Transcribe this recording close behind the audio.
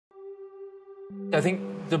I think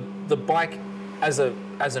the bike as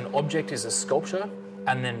an object is a sculpture,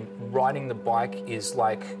 and then riding the bike is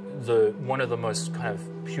like one of the most kind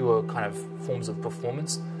of pure kind of forms of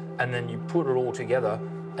performance. And then you put it all together,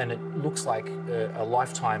 and it looks like a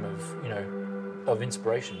lifetime of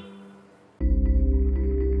inspiration.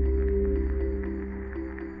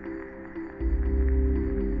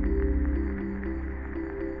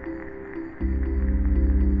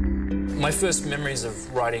 My first memories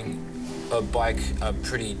of riding a bike are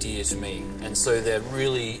pretty dear to me, and so they're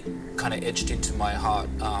really kind of etched into my heart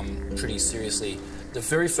pretty seriously. The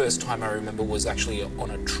very first time I remember was actually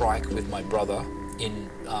on a trike with my brother in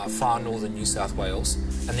far northern New South Wales,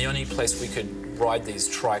 and the only place we could ride these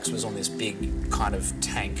trikes was on this big kind of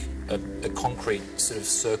tank, a concrete sort of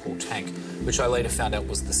circle tank, which I later found out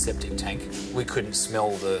was the septic tank. We couldn't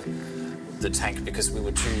smell the tank because we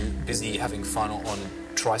were too busy having fun on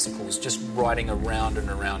tricycles, just riding around and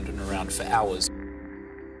around and around for hours.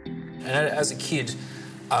 And as a kid,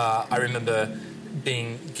 I remember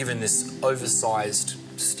being given this oversized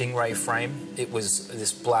Stingray frame. It was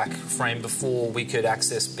this black frame before we could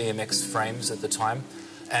access BMX frames at the time.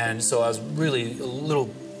 And so I was really a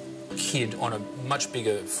little kid on a much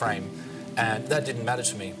bigger frame. And that didn't matter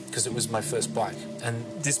to me because it was my first bike. And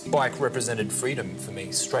this bike represented freedom for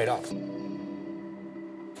me, straight up.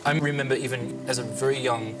 I remember even as a very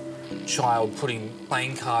young child putting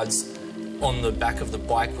playing cards on the back of the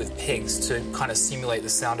bike with pegs to kind of simulate the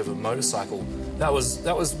sound of a motorcycle. That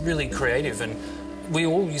was really creative, and we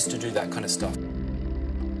all used to do that kind of stuff.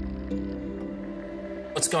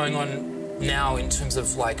 What's going on now in terms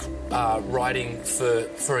of like riding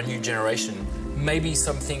for a new generation? Maybe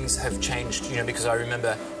some things have changed, because I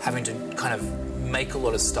remember having to kind of make a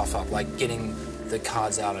lot of stuff up, like getting the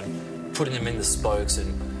cards out and putting them in the spokes,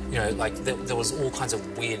 and like there was all kinds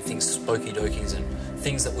of weird things, spokey dokies, and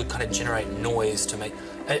things that would kind of generate noise to make.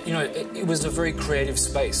 It was a very creative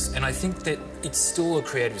space, and I think that it's still a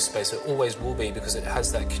creative space. It always will be, because it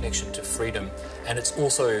has that connection to freedom, and it's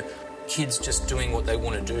also kids just doing what they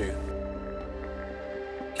want to do.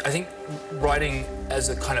 I think writing as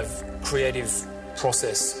a kind of creative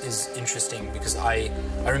process is interesting, because I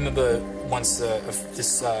remember once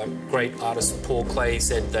this great artist Paul Clay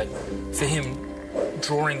said that for him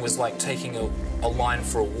drawing was like taking a line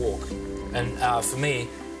for a walk, and for me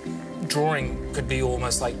drawing could be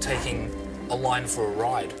almost like taking a line for a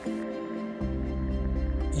ride.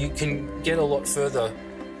 You can get a lot further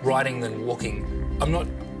riding than walking. I'm not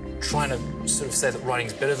trying to sort of say that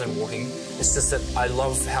writing's better than walking, it's just that I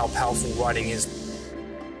love how powerful writing is.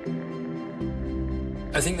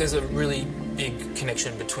 I think there's a really big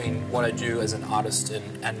connection between what I do as an artist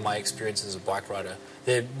and my experience as a bike rider.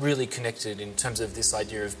 They're really connected in terms of this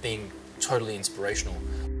idea of being totally inspirational.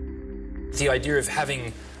 The idea of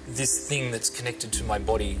having this thing that's connected to my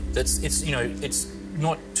body, it's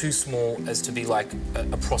not too small as to be like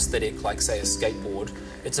a prosthetic, like say a skateboard.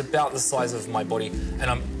 It's about the size of my body, and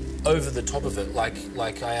I'm over the top of it,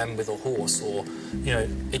 like I am with a horse, or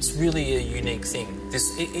it's really a unique thing.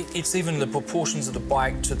 It's even the proportions of the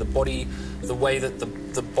bike to the body, the way that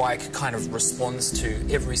the bike kind of responds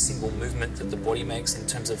to every single movement that the body makes in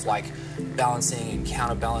terms of like balancing and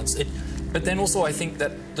counterbalance. But then also I think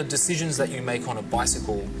that the decisions that you make on a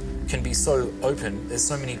bicycle can be so open. There's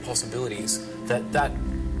so many possibilities that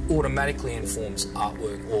automatically informs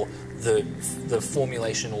artwork, or the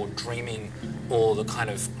formulation or dreaming, or the kind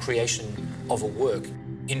of creation of a work.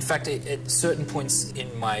 In fact, at certain points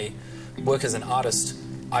in my work as an artist,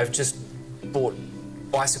 I've just brought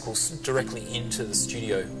bicycles directly into the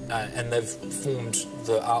studio, and they've formed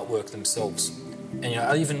the artwork themselves. And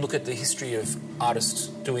I even look at the history of artists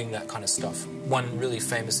doing that kind of stuff. One really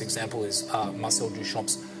famous example is Marcel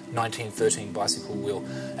Duchamp's 1913 bicycle wheel.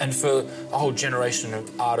 And for a whole generation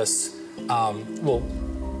of artists, well,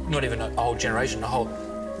 not even a whole generation, a whole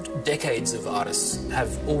decades of artists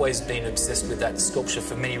have always been obsessed with that sculpture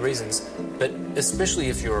for many reasons, but especially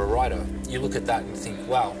if you're a rider, you look at that and think,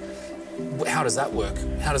 wow, how does that work?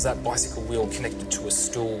 How does that bicycle wheel connected to a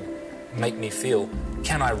stool make me feel?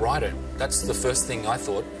 Can I ride it? That's the first thing I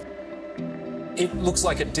thought. It looks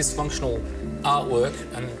like a dysfunctional artwork,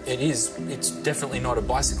 and it's definitely not a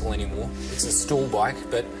bicycle anymore. It's a stool bike,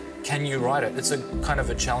 but can you ride it? It's a kind of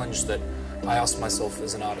a challenge that I ask myself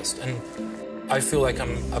as an artist. And I feel like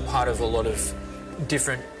I'm a part of a lot of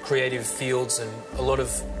different creative fields, and a lot of,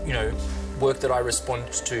 work that I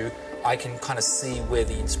respond to, I can kind of see where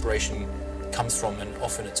the inspiration comes from, and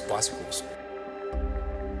often it's bicycles.